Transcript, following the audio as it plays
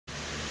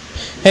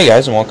Hey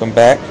guys, and welcome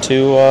back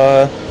to,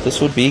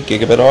 this would be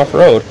Gigabit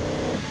Off-Road.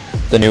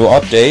 The new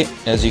update.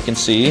 As you can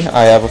see,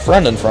 I have a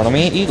friend in front of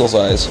me, Eagle's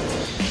Eyes.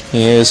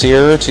 He is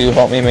here to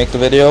help me make the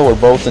video. We're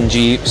both in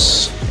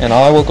Jeeps, and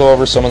I will go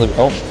over some of the...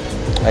 Oh,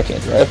 I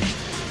can't drive.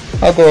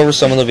 I'll go over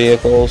some of the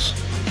vehicles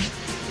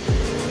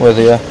with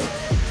you.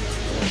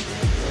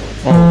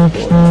 Oh boy,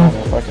 I don't know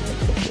if I can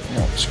make it.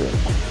 No, screw it.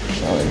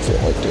 I don't even feel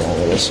like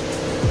dealing with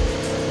this.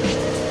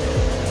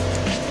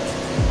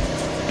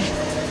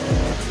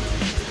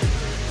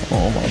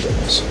 Oh my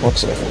goodness,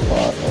 looks like a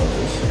lot of...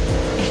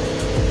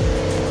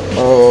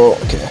 Oh,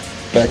 okay.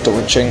 Back to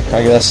winching.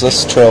 I guess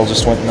this trail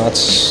just went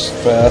nuts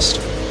fast.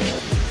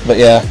 But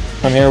yeah,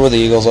 I'm here with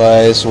Eagle's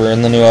Eyes. We're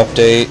in the new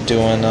update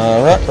doing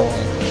rock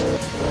crawling.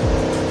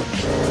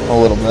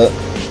 A little bit.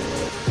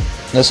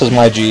 This is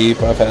my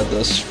Jeep. I've had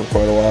this for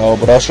quite a while,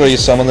 but I'll show you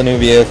some of the new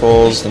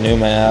vehicles, the new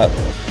map,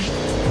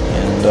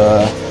 and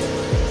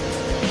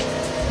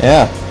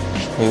yeah,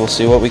 we will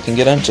see what we can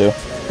get into.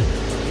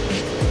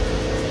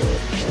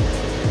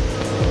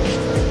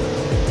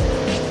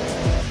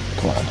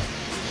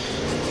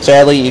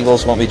 Sadly,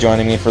 Eagles won't be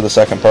joining me for the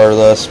second part of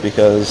this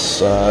because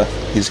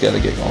he's got to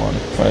get going.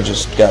 I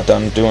just got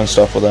done doing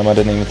stuff with him. I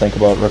didn't even think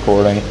about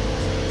recording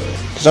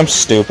because I'm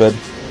stupid.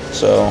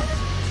 So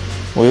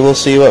we will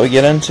see what we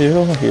get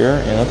into here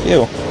in a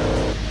few.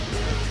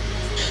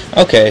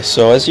 Okay,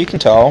 so as you can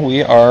tell,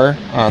 we are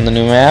on the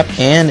new map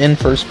and in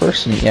first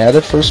person. He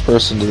added first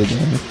person to the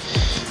game.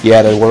 He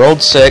added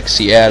World 6.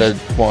 He added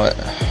what?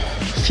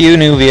 A few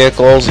new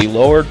vehicles. He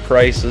lowered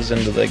prices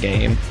into the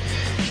game.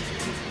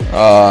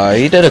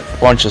 He did a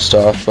bunch of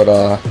stuff,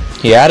 but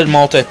he added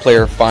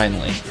multiplayer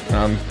finally.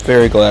 I'm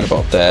very glad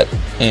about that.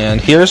 And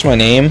here's my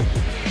name,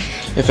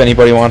 if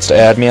anybody wants to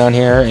add me on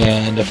here,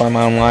 and if I'm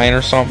online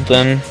or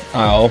something,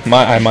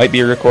 I might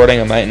be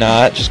recording, I might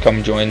not. Just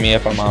come join me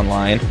if I'm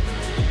online.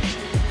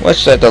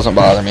 Which, that doesn't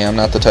bother me. I'm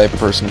not the type of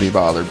person to be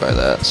bothered by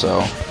that. So,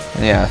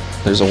 yeah,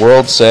 there's a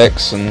World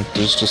 6, and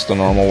there's just the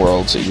normal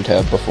worlds that you'd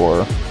have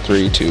before.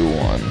 3, 2,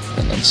 1,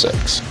 and then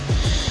 6.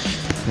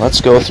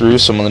 Let's go through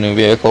some of the new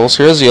vehicles.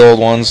 Here's the old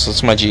ones.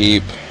 That's my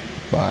Jeep,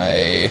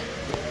 my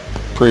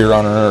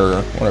pre-runner,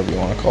 or whatever you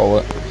want to call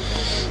it.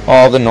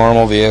 All the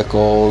normal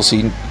vehicles.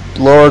 He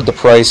lowered the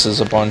prices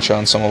a bunch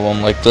on some of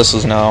them. Like, this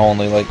is now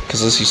only, like,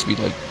 because this used to be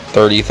like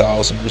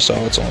 30,000 or so.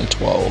 It's only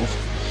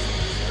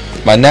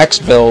 12. My next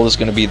build is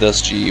going to be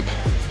this Jeep.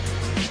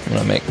 I'm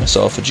going to make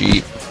myself a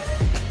Jeep.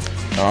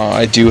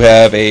 I do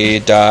have a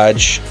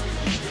Dodge.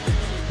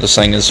 This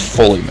thing is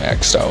fully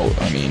maxed out.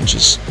 I mean,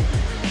 just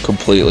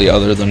completely,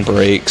 other than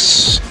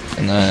brakes.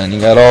 And then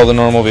you got all the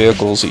normal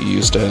vehicles that you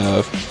used to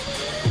have.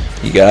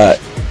 You got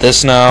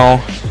this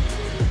now,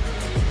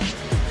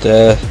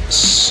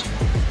 this,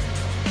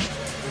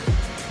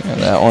 and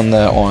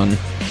that one.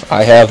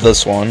 I have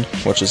this one,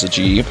 which is a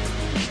Jeep.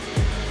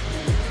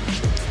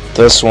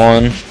 This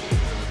one,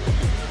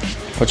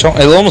 which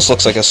it almost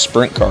looks like a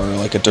sprint car,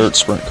 like a dirt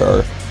sprint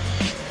car.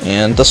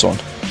 And this one.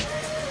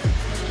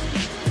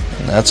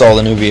 And that's all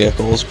the new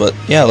vehicles. But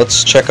yeah,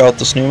 let's check out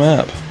this new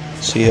map.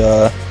 See,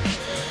 oh,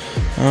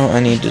 I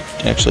need to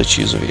actually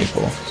choose a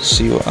vehicle.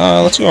 See,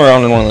 let's go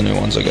around in one of the new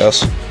ones, I guess.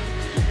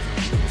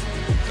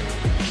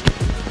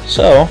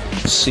 So,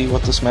 let's see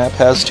what this map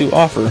has to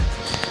offer.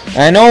 And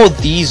I know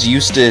these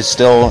used to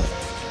still,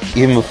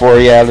 even before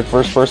he added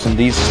first person,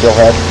 these still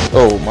had,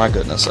 oh my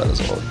goodness, that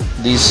is old.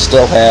 These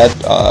still had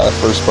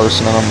first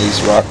person in them, these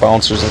rock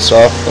bouncers and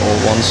stuff, the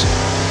old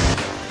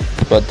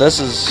ones. But this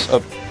is a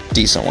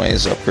decent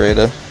ways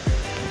upgraded.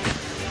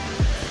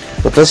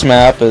 But this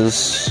map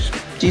is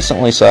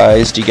decently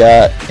sized. You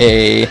got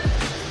a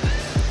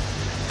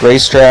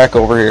racetrack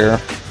over here.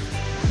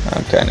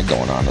 I'm kind of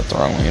going on it the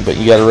wrong way, but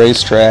you got a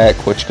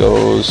racetrack which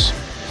goes...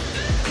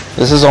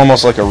 This is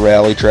almost like a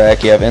rally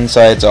track. You have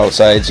insides,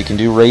 outsides. You can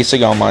do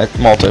racing on my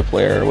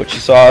multiplayer, which you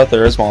saw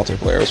there is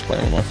multiplayer. I was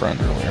playing with my friend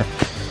earlier.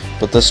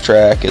 But this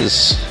track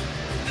is...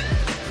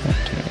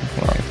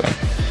 wrong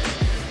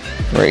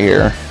thing. Right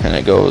here. And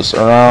it goes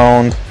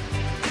around...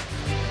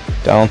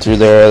 down through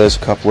there. There's a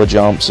couple of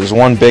jumps. There's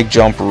one big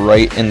jump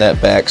right in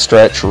that back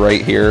stretch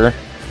right here.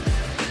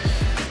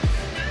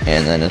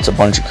 And then it's a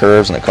bunch of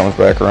curves and it comes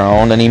back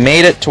around. And he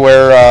made it to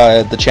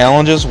where the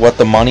challenges, what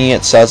the money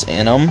it says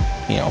in them,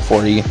 you know,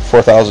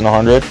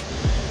 4,100,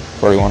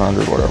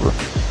 4,100, whatever.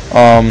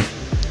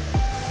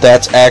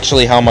 That's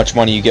actually how much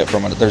money you get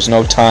from it. There's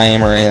no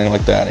time or anything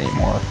like that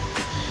anymore.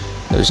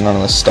 There's none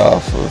of the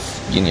stuff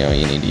of, you know,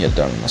 you need to get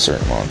done in a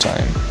certain amount of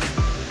time.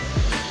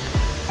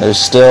 There's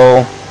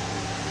still...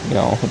 You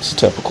know, it's a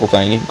typical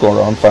thing. You can go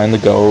around and find the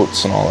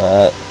goats and all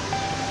that.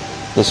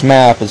 This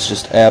map is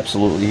just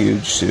absolutely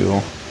huge,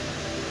 too.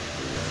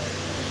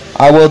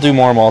 I will do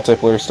more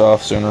multiplayer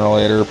stuff sooner or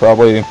later.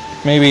 Probably,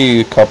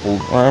 maybe a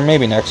couple, or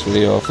maybe next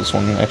video if this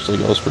one actually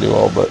goes pretty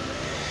well. But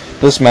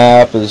this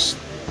map is,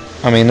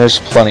 I mean, there's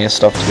plenty of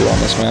stuff to do on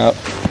this map.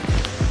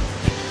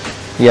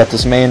 You got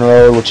this main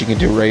road, which you can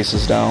do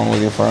races down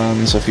with your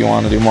friends if you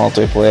want to do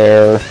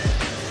multiplayer.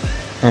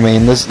 I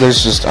mean, there's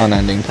just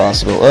unending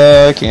possible.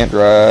 I can't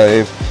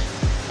drive.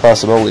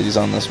 possibilities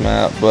on this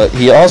map. But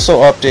he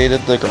also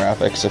updated the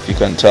graphics, if you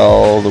couldn't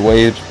tell, the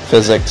way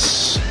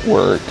physics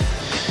work.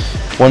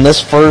 When the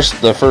first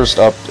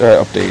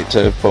update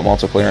to put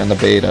multiplayer in the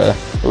beta,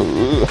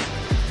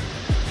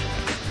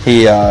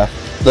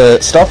 the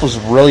stuff was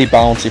really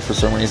bouncy for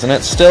some reason.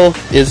 It still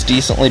is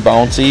decently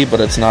bouncy,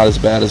 but it's not as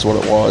bad as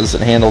what it was.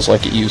 It handles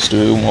like it used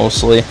to,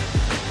 mostly.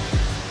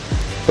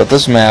 But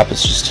this map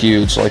is just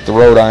huge. Like the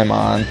road I'm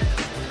on,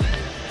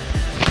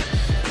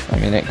 I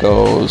mean, it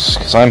goes,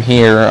 because I'm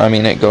here, I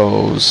mean, it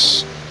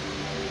goes,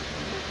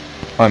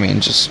 I mean,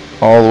 just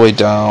all the way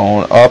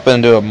down, up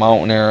into a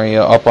mountain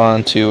area, up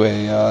onto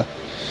a,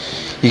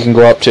 you can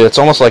go up to, it's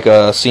almost like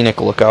a scenic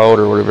lookout,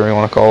 or whatever you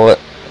want to call it,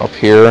 up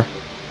here.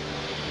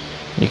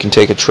 You can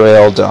take a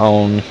trail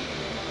down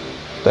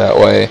that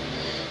way,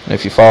 and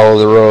if you follow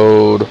the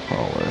road,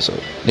 oh, where is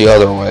it? The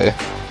other way,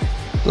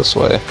 this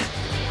way.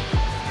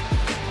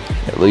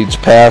 It leads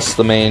past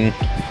the main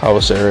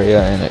house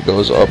area, and it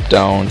goes up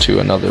down to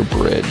another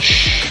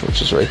bridge,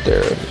 which is right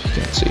there, if you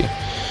can see.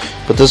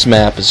 But this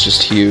map is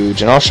just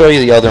huge, and I'll show you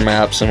the other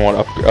maps and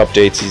what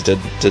updates he did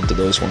to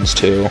those ones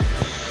too.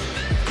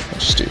 I'll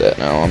just do that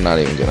now. I'm not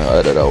even gonna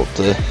edit out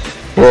the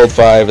World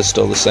 5 is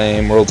still the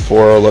same. World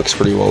 4 looks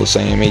pretty well the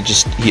same. He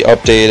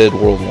updated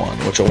World 1,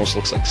 which almost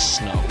looks like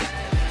snow,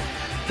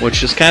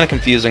 which is kind of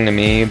confusing to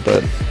me,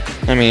 but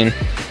I mean,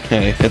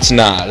 hey, it's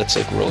not. It's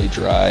like really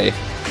dry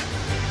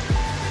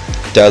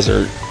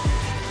desert.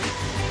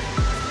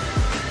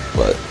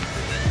 But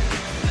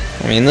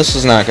I mean, this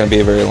is not going to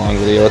be a very long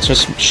video. It's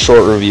just a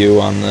short review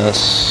on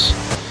this,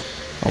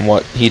 on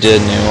what he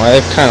did new.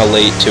 I'm kind of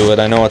late to it.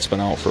 I know it's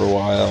been out for a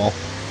while.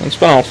 It's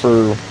been out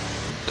for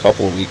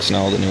couple of weeks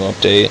now, the new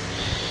update.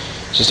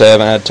 Just I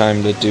haven't had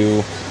time to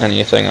do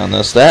anything on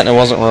this. That, and it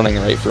wasn't running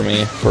right for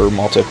me for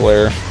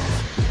multiplayer.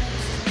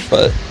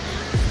 But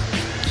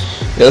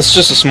yeah, it's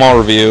just a small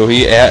review.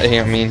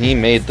 I mean, he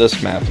made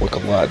this map look a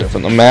lot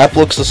different. The map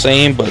looks the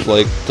same, but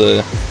like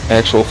the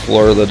actual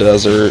floor of the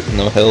desert and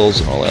the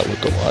hills and all that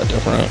look a lot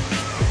different.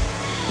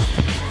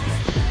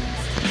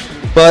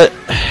 But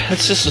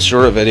it's just a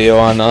short video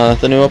on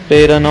the new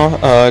update on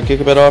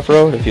Gigabit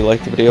Off-Road. If you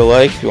like the video,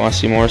 like. If you want to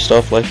see more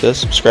stuff like this,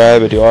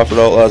 subscribe. I do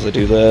Off-Road Outlaws, I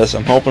do this.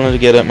 I'm hoping to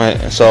get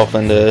myself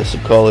into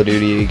some Call of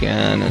Duty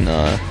again and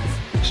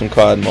some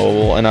COD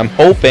Mobile. And I'm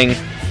hoping,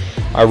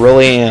 I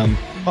really am,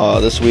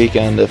 this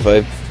weekend, if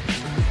I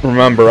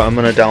remember, I'm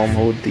going to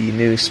download the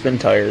new spin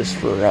tires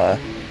for,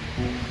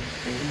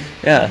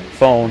 yeah,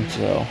 phone.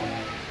 So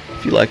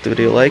if you like the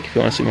video, like. If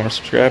you want to see more,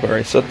 subscribe. I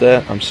already said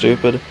that. I'm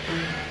stupid.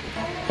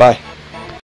 Bye.